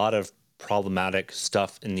got a lot of problematic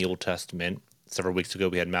stuff in the Old Testament. Several weeks ago,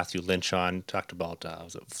 we had Matthew Lynch on, talked about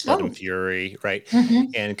was it flood and fury, right?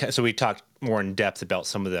 And so we talked more in depth about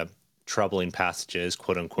some of the troubling passages,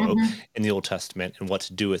 quote unquote, in the Old Testament and what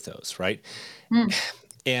to do with those, right?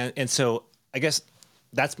 And so I guess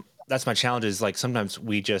that's my challenge, is like sometimes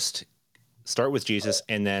we just start with Jesus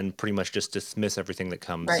and then pretty much just dismiss everything that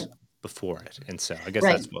comes before it. And so I guess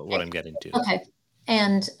that's what I'm getting to. Okay.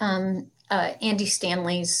 And Andy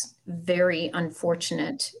Stanley's very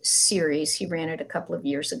unfortunate series, he ran it a couple of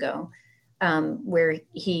years ago, where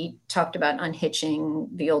he talked about unhitching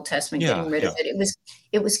the Old Testament, getting rid of it.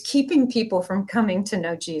 It was keeping people from coming to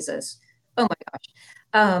know Jesus. Oh my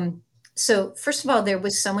gosh. So first of all, there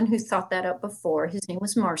was someone who thought that up before. His name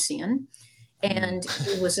was Marcion, and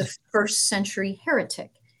he was a first century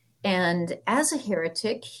heretic. And as a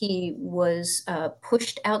heretic, he was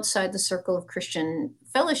pushed outside the circle of Christian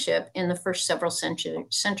fellowship in the first several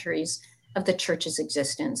centuries of the church's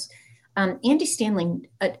existence. Andy Stanley,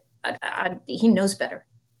 he knows better.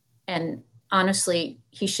 And honestly,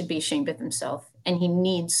 he should be ashamed of himself, and he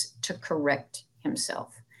needs to correct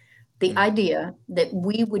himself. The idea that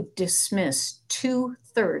we would dismiss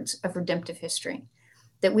 2/3 of redemptive history,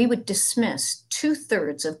 that we would dismiss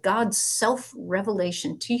 2/3 of God's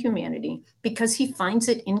self-revelation to humanity because he finds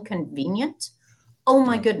it inconvenient. Oh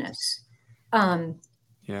my goodness. No,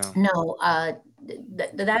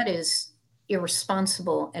 that is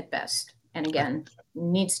irresponsible at best. And again,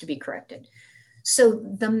 needs to be corrected. So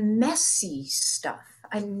the messy stuff,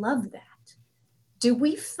 I love that. Do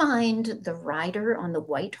we find the rider on the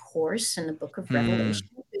white horse in the book of Revelation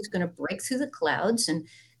who's going to break through the clouds and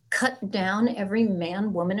cut down every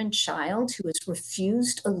man, woman, and child who has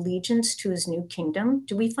refused allegiance to his new kingdom?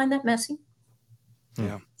 Do we find that messy?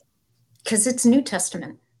 Yeah. Because it's New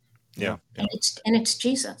Testament. Yeah. And it's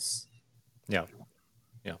Jesus. Yeah.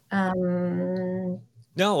 Yeah.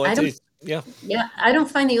 No, I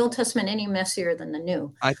don't find the Old Testament any messier than the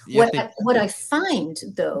New. What I find,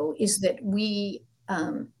 though, is that we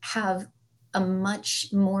have a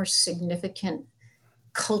much more significant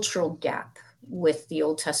cultural gap with the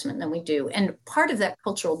Old Testament than we do. And part of that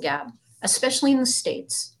cultural gap, especially in the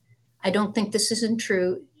States, I don't think this isn't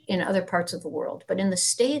true in other parts of the world, but in the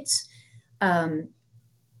States,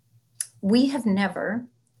 we have never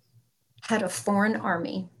had a foreign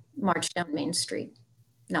army march down Main Street,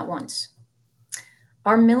 not once.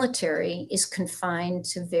 Our military is confined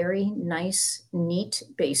to very nice, neat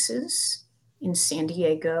bases in San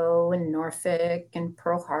Diego and Norfolk and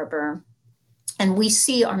Pearl Harbor. And we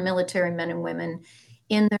see our military men and women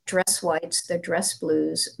in their dress whites, their dress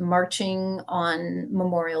blues, marching on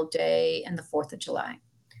Memorial Day and the 4th of July.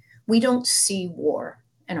 We don't see war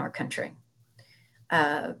in our country.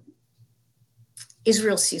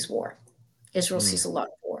 Israel sees war. Israel sees a lot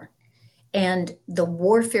of war. And the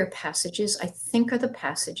warfare passages, I think, are the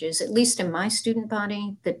passages, at least in my student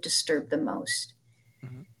body, that disturb the most.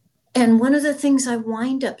 And one of the things I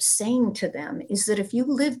wind up saying to them is that if you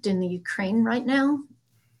lived in the Ukraine right now,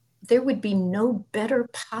 there would be no better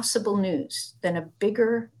possible news than a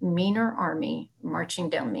bigger, meaner army marching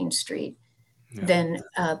down Main Street than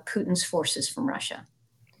Putin's forces from Russia.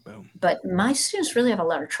 Boom. But my students really have a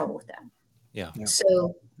lot of trouble with that. Yeah.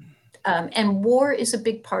 So, and war is a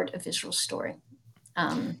big part of Israel's story.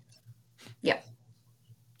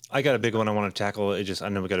 I got a big one I want to tackle. I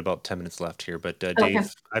know we got about 10 minutes left here, but Okay.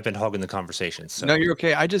 Dave, I've been hogging the conversation. So No, you're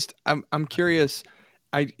okay. I'm curious.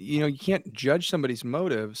 You can't judge somebody's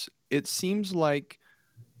motives. It seems like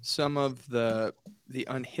some of the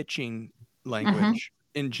unhitching language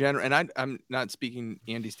in general, and I'm not speaking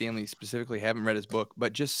Andy Stanley specifically, haven't read his book,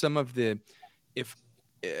 but just some of the, if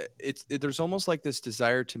there's almost like this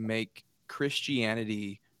desire to make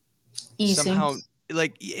Christianity Easy, somehow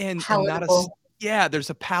like and not a palatable. yeah, there's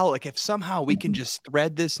a palette. Like if somehow we can just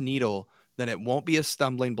thread this needle, then it won't be a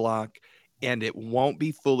stumbling block and it won't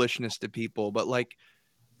be foolishness to people. But like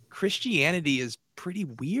Christianity is pretty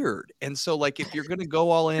weird. And so like if you're gonna go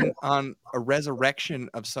all in on a resurrection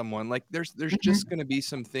of someone, like there's just gonna be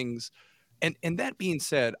some things. And that being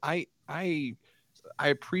said, I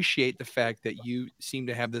appreciate the fact that you seem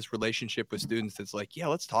to have this relationship with students that's like, yeah,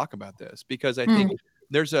 let's talk about this, because I think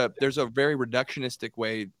there's a very reductionistic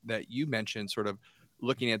way that you mentioned, sort of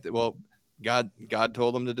looking at God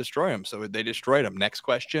told them to destroy them, so they destroyed them. Next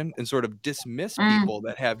question, and sort of dismiss people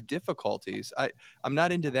that have difficulties. I'm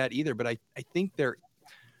not into that either, but I think the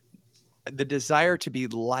desire to be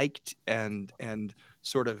liked and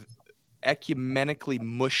sort of ecumenically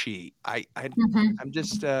mushy. I'm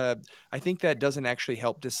just I think that doesn't actually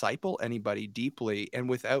help disciple anybody deeply. And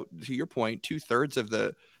without, to your point,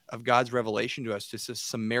 2/3 of God's revelation to us, just to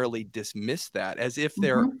summarily dismiss that as if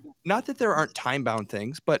there, not that there aren't time-bound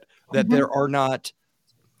things, but that there are not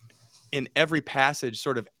in every passage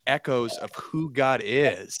sort of echoes of who God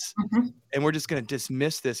is. And we're just going to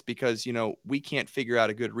dismiss this because, we can't figure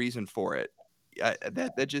out a good reason for it.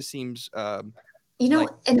 That just seems like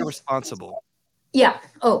irresponsible. Yeah.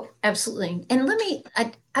 Oh, absolutely. And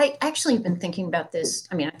I actually have been thinking about this.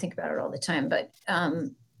 I mean, I think about it all the time, but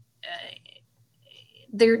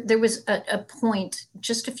there was a point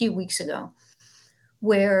just a few weeks ago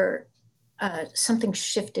where something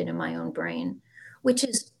shifted in my own brain, which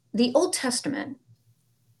is the Old Testament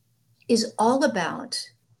is all about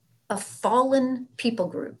a fallen people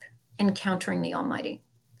group encountering the Almighty,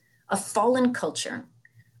 a fallen culture,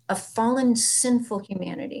 a fallen sinful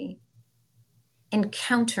humanity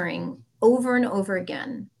encountering over and over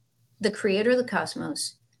again the creator of the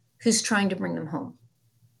cosmos who's trying to bring them home.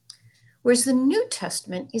 Whereas the New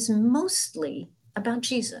Testament is mostly about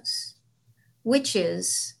Jesus, which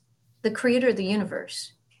is the creator of the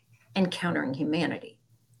universe encountering humanity.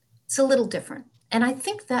 It's a little different. And I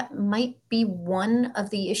think that might be one of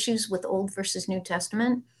the issues with Old versus New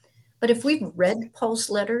Testament. But if we've read Paul's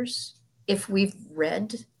letters, if we've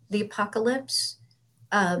read the Apocalypse,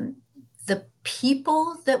 the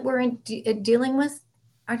people that we're dealing with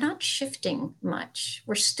are not shifting much.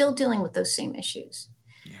 We're still dealing with those same issues.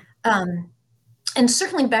 Yeah. And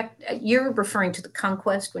certainly back, you're referring to the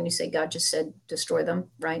conquest when you say God just said, destroy them,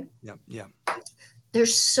 right? Yeah. Yeah.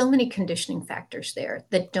 There's so many conditioning factors there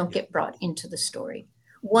that don't get brought into the story.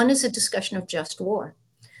 One is a discussion of just war.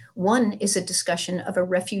 One is a discussion of a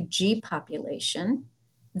refugee population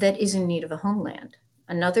that is in need of a homeland.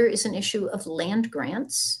 Another is an issue of land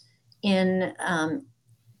grants in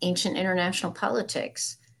ancient international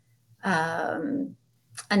politics.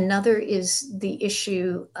 Another is the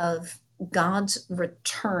issue of God's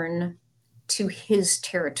return to his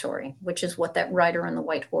territory, which is what that rider on the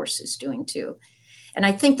white horse is doing too. And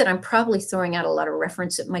I think that I'm probably throwing out a lot of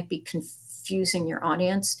reference that might be confusing your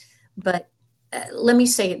audience, but let me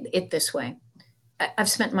say it this way. I've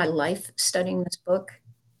spent my life studying this book.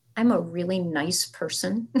 I'm a really nice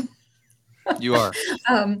person. You are.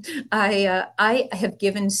 I have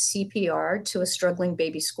given CPR to a struggling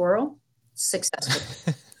baby squirrel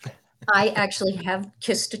successfully. I actually have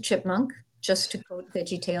kissed a chipmunk, just to quote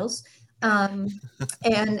VeggieTales. And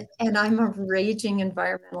I'm a raging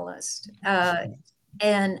environmentalist.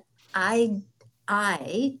 And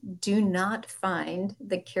I do not find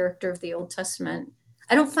the character of the Old Testament.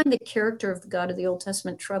 I don't find the character of the God of the Old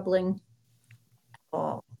Testament troubling at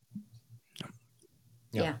all.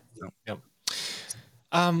 Yeah.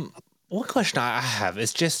 One question I have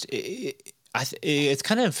is just, it's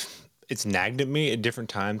kind of, it's nagged at me at different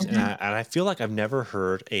times, and I feel like I've never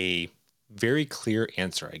heard a very clear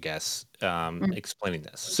answer, I guess, explaining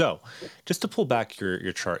this. So just to pull back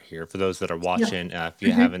your chart here, for those that are watching, if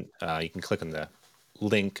you haven't, you can click on the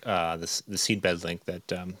link, the seedbed link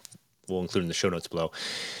that we'll include in the show notes below.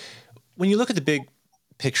 When you look at the big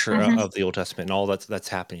picture of the Old Testament and all that's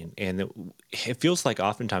happening, and it feels like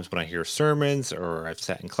oftentimes when I hear sermons or I've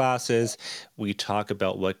sat in classes, we talk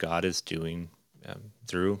about what God is doing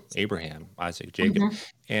through Abraham, Isaac, Jacob,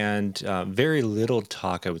 and very little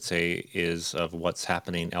talk, I would say, is of what's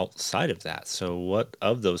happening outside of that. So what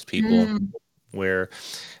of those people where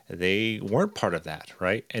they weren't part of that,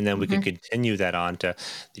 right? And then we could continue that on to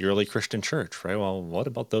the early Christian church, right? Well, what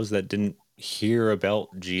about those that didn't hear about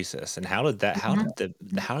Jesus, and how did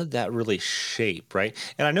that really shape, right?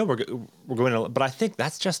 And I know we're going to, but I think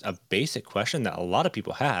that's just a basic question that a lot of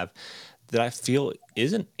people have that I feel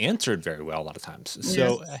isn't answered very well a lot of times. Yes.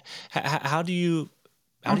 So, how do you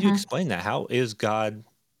explain that? How is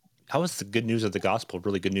the good news of the gospel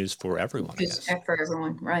really good news for everyone, I Just guess? for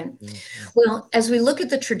everyone, right? Mm-hmm. Well, as we look at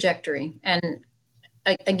the trajectory, and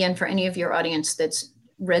again, for any of your audience that's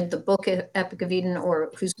read the book Epic of Eden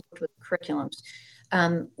or who's worked with curriculums,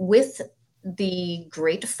 with the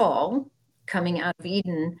Great Fall coming out of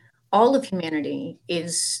Eden, all of humanity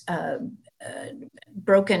is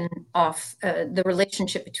broken off. The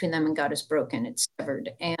relationship between them and God is broken. It's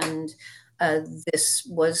severed. And this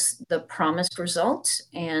was the promised result,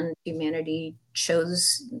 and humanity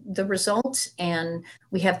chose the result, and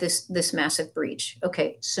we have this massive breach.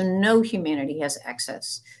 Okay, so no humanity has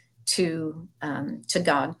access to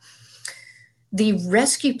God. The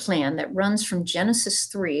rescue plan that runs from Genesis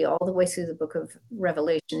 3 all the way through the book of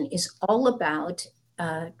Revelation is all about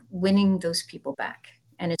winning those people back.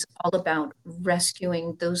 And it's all about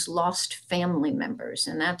rescuing those lost family members.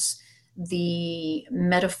 And that's the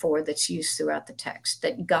metaphor that's used throughout the text,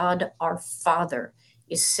 that God, our Father,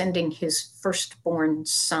 is sending his firstborn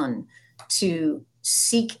son to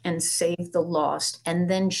seek and save the lost and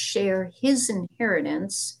then share his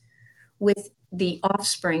inheritance with the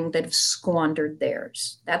offspring that have squandered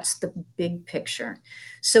theirs. That's the big picture.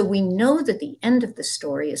 So we know that the end of the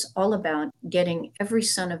story is all about getting every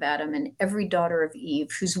son of Adam and every daughter of Eve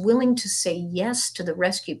who's willing to say yes to the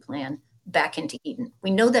rescue plan back into Eden.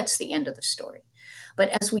 We know that's the end of the story. But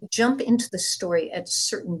as we jump into the story at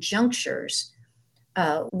certain junctures,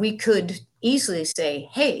 we could easily say,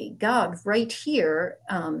 hey, God, right here,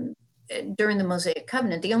 during the Mosaic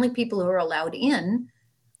covenant, the only people who are allowed in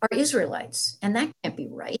are Israelites, and that can't be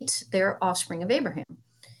right. They're offspring of Abraham.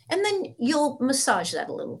 And then you'll massage that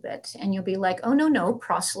a little bit, and you'll be like, oh, no,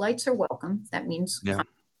 proselytes are welcome. That means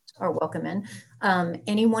are welcome in.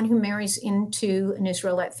 Anyone who marries into an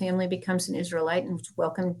Israelite family becomes an Israelite and is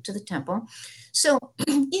welcome to the temple. So,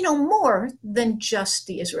 more than just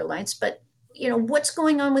the Israelites, but, what's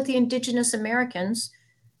going on with the indigenous Americans,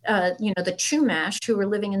 the Chumash who are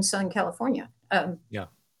living in Southern California?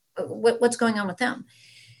 What's going on with them?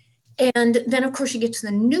 And then, of course, you get to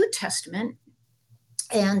the New Testament,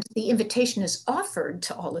 and the invitation is offered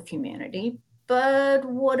to all of humanity. But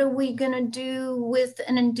what are we going to do with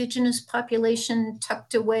an indigenous population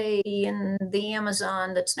tucked away in the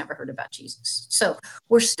Amazon that's never heard about Jesus? So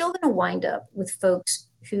we're still going to wind up with folks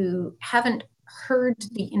who haven't heard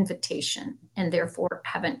the invitation and therefore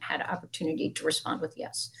haven't had opportunity to respond with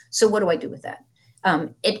yes. So what do I do with that?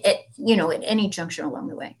 At any junction along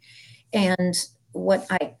the way. And what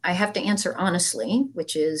I have to answer honestly,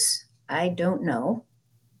 which is I don't know.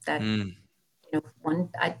 That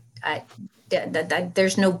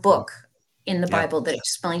there's no book in the Bible that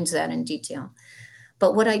explains that in detail.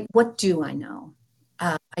 But what do I know?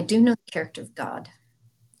 I do know the character of God,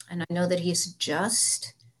 and I know that he's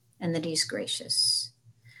just and that he's gracious.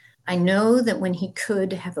 I know that when he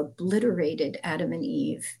could have obliterated Adam and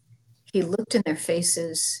Eve, he looked in their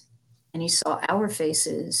faces and he saw our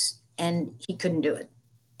faces, and he couldn't do it.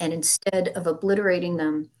 And instead of obliterating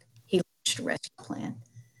them, he launched a rescue plan.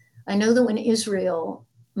 I know that when Israel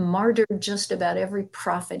martyred just about every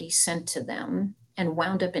prophet he sent to them and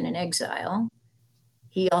wound up in an exile,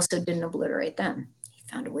 he also didn't obliterate them. He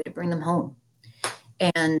found a way to bring them home.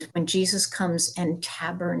 And when Jesus comes and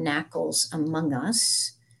tabernacles among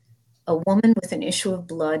us, a woman with an issue of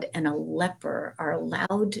blood and a leper are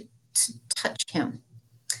allowed to touch him.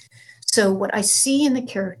 So what I see in the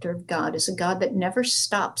character of God is a God that never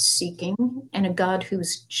stops seeking, and a God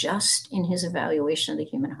who's just in his evaluation of the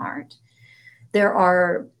human heart. There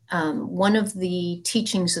are one of the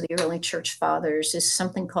teachings of the early church fathers is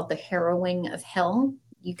something called the harrowing of hell.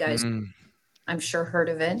 You guys, I'm sure, heard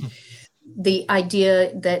of it. The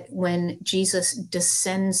idea that when Jesus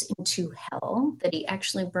descends into hell, that he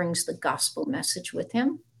actually brings the gospel message with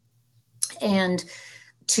him. And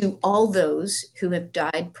to all those who have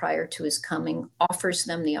died prior to his coming, offers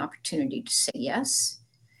them the opportunity to say yes.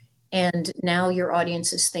 And now your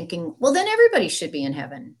audience is thinking, well, then everybody should be in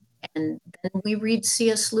heaven. And then we read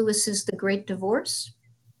C.S. Lewis's The Great Divorce,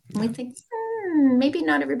 and we think, maybe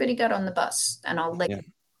not everybody got on the bus, and I'll let you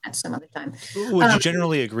at some other time. Would you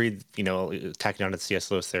generally agree, tacking on to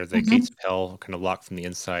C.S. Lewis there, the gates of hell are kind of locked from the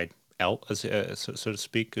inside out, so to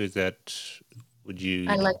speak? Is that, would you?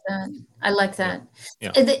 I like that. I like that.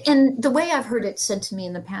 Yeah. And the way I've heard it said to me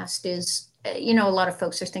in the past is a lot of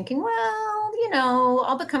folks are thinking, well,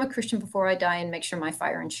 I'll become a Christian before I die and make sure my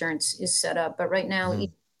fire insurance is set up. But right now,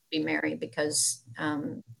 be married because,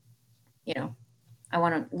 I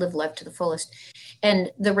want to live life to the fullest.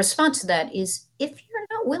 And the response to that is, if you're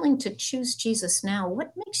not willing to choose Jesus now,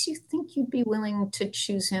 what makes you think you'd be willing to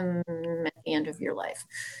choose him at the end of your life?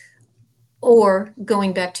 Or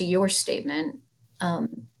going back to your statement,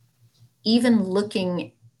 even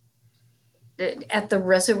looking at the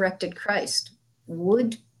resurrected Christ,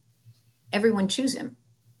 would everyone choose him?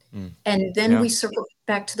 And then we circle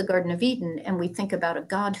back to the Garden of Eden and we think about a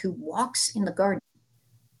God who walks in the garden,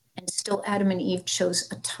 and still Adam and Eve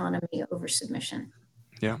chose autonomy over submission.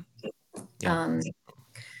 Yeah.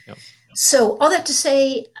 So all that to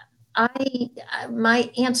say,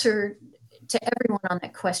 my answer to everyone on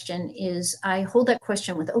that question is I hold that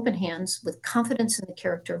question with open hands, with confidence in the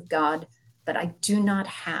character of God, but I do not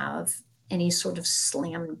have any sort of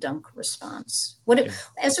slam dunk response.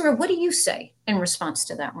 Ezra, what do you say in response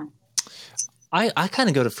to that one? I kind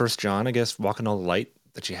of go to 1 John, I guess, walk in all the light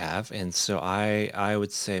that you have. And so I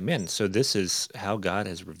would say, man, so this is how God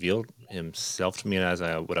has revealed himself to me as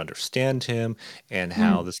I would understand him, and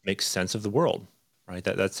how this makes sense of the world, right?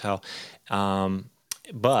 That's how,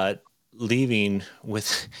 but leaving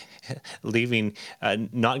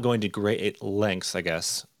not going to great lengths, I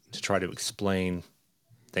guess, to try to explain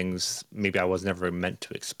things maybe I was never meant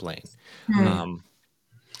to explain.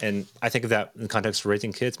 And I think of that in the context of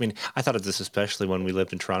raising kids. I mean, I thought of this especially when we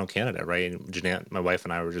lived in Toronto, Canada, right? And Jeanette, my wife,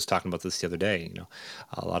 and I were just talking about this the other day,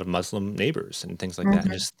 a lot of Muslim neighbors and things like that.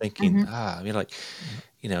 And just thinking,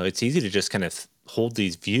 it's easy to just kind of hold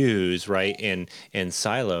these views, right, in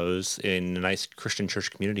silos in a nice Christian church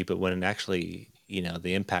community. But when it actually,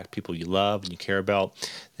 they impact people you love and you care about,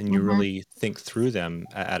 then you really think through them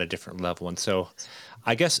at a different level. And so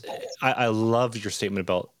I guess I love your statement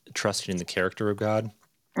about trusting in the character of God.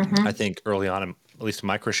 I think early on, at least in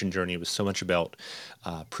my Christian journey, it was so much about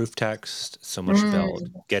proof text, so much about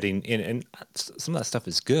getting in, and some of that stuff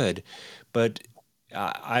is good, but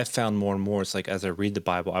I found more and more, it's like as I read the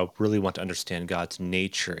Bible, I really want to understand God's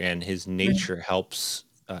nature, and his nature helps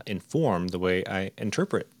inform the way I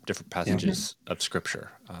interpret different passages of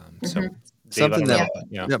Scripture. So Dave, something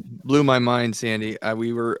that blew my mind, Sandy. I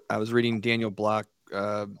was reading Daniel Block.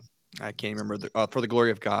 I can't remember For the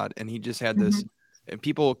Glory of God, and he just had this. And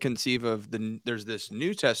people conceive of there's this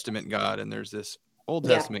New Testament God and there's this Old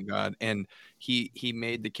Testament God, and he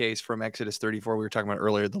made the case from Exodus 34 we were talking about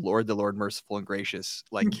earlier, the Lord, merciful and gracious,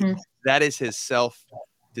 like that is his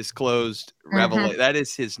self-disclosed revelation. That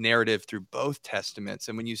is his narrative through both testaments.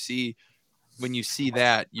 And when you see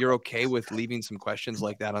that, you're okay with leaving some questions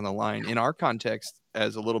like that on the line. In our context,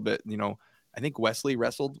 as a little bit, I think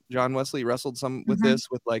John Wesley wrestled some with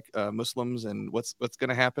this, with like Muslims and what's going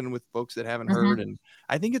to happen with folks that haven't heard. And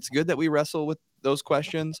I think it's good that we wrestle with those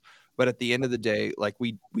questions. But at the end of the day, like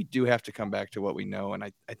we do have to come back to what we know. And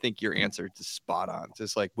I think your answer is spot on. It's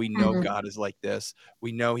just like, we know God is like this.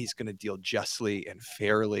 We know he's going to deal justly and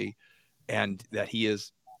fairly, and that he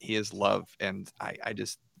is love. And I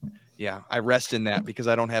just, I rest in that, because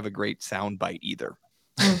I don't have a great sound bite either.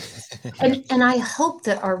 And I hope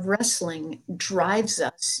that our wrestling drives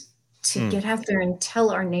us to get out there and tell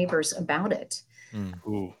our neighbors about it.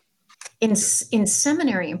 In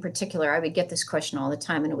seminary in particular, I would get this question all the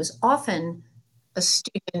time, and it was often a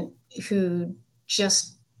student who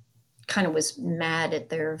just kind of was mad at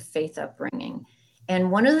their faith upbringing.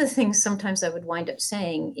 And one of the things sometimes I would wind up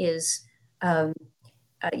saying is, I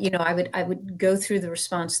would go through the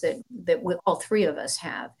response that all three of us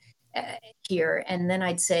have here, and then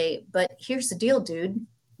I'd say, but here's the deal, dude,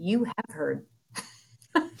 you have heard.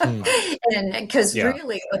 And because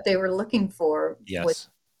really what they were looking for was,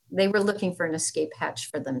 they were looking for an escape hatch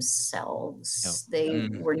for themselves. They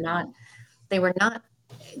were not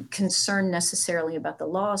concerned necessarily about the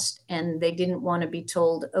lost, and they didn't want to be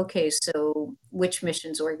told, okay, so which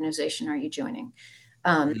missions organization are you joining?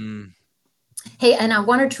 Hey, and I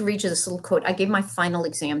wanted to read you this little quote. I gave my final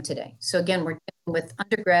exam today. So again, we're dealing with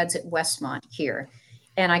undergrads at Westmont here.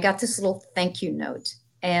 And I got this little thank you note.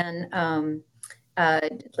 And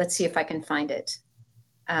let's see if I can find it.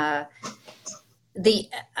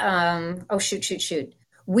 Shoot.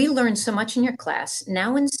 We learned so much in your class.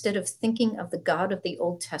 Now, instead of thinking of the God of the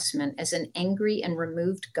Old Testament as an angry and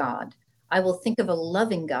removed God, I will think of a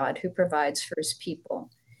loving God who provides for his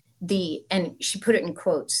people. And she put it in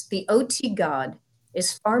quotes, the OT God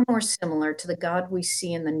is far more similar to the God we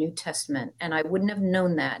see in the New Testament. And I wouldn't have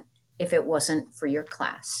known that if it wasn't for your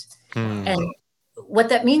class. And what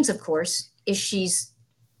that means, of course, is she's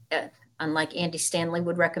unlike Andy Stanley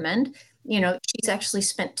would recommend. She's actually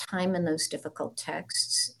spent time in those difficult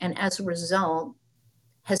texts, and as a result,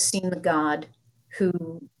 has seen the God who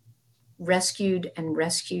rescued and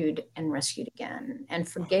rescued and rescued again, and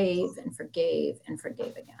forgave and forgave and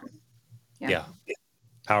forgave again. Yeah.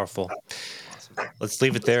 Powerful. Awesome. Let's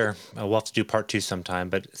leave it there. We'll have to do part 2 sometime.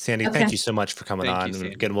 But Sandy, Okay. thank you so much for coming Thank on. you, And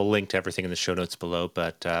Sandy. again, we'll link to everything in the show notes below.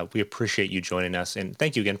 But we appreciate you joining us, and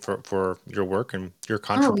thank you again for your work and your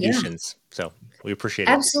contributions. So we appreciate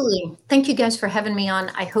it. Absolutely. Thank you guys for having me on.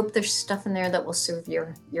 I hope there's stuff in there that will serve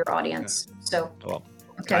your audience. So, Well,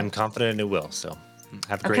 okay. I'm confident it will. So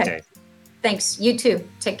have a great day. Thanks. You too.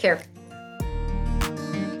 Take care.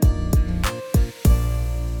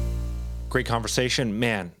 Great conversation,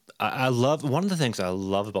 man. I love, one of the things I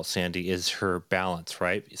love about Sandy is her balance,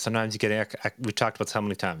 right? Sometimes you get, we talked about this how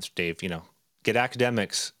many times, Dave, get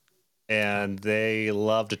academics and they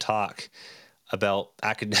love to talk about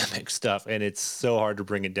academic stuff. And it's so hard to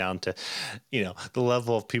bring it down to, the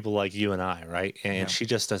level of people like you and I, right? And she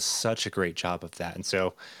just does such a great job of that. And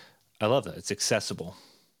so I love that. It's accessible.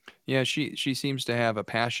 Yeah, she seems to have a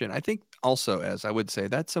passion. I think also, as I would say,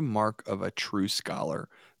 that's a mark of a true scholar,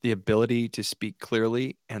 the ability to speak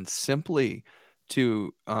clearly and simply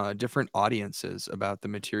to different audiences about the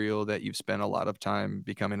material that you've spent a lot of time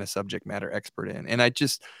becoming a subject matter expert in. And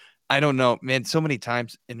I don't know, man, so many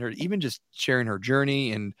times in her, even just sharing her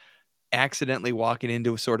journey and accidentally walking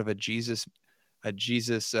into sort of a Jesus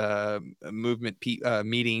movement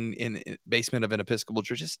meeting in basement of an Episcopal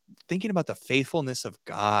church, just thinking about the faithfulness of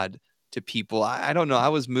God to people. I don't know. I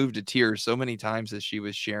was moved to tears so many times as she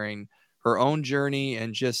was sharing her own journey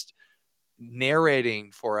and just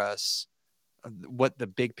narrating for us what the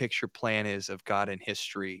big picture plan is of God in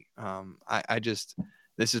history.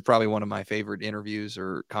 This is probably one of my favorite interviews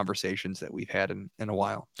or conversations that we've had in a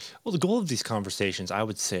while. Well, the goal of these conversations, I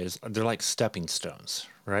would say, is they're like stepping stones,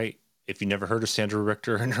 right? If you never heard of Sandra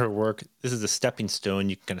Richter and her work, this is a stepping stone.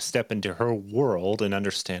 You can kind of step into her world and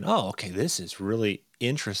understand, oh, okay, this is really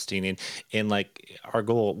interesting. And like our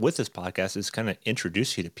goal with this podcast is kind of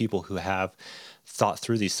introduce you to people who have thought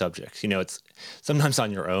through these subjects. It's sometimes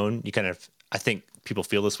on your own. I think people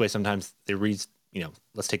feel this way. Sometimes they read,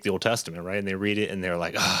 let's take the Old Testament, right? And they read it and they're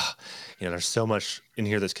like, there's so much in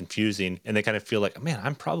here that's confusing. And they kind of feel like, man,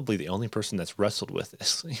 I'm probably the only person that's wrestled with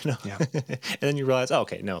this, Yeah. And then you realize, oh,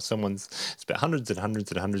 okay, no, someone's spent hundreds and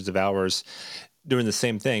hundreds and hundreds of hours doing the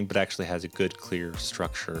same thing, but actually has a good, clear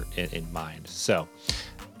structure in mind. So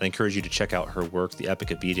I encourage you to check out her work, The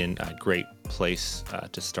Epic of Eden, a great place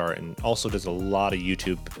to start, and also does a lot of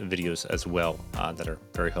YouTube videos as well that are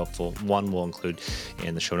very helpful. One we'll include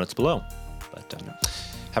in the show notes below. But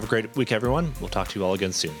have a great week, everyone. We'll talk to you all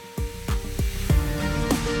again soon.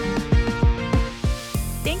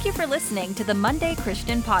 Thank you for listening to the Monday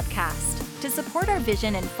Christian Podcast. To support our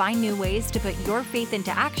vision and find new ways to put your faith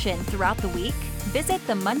into action throughout the week, visit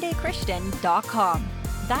themondaychristian.com.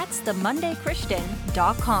 That's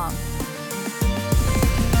themondaychristian.com.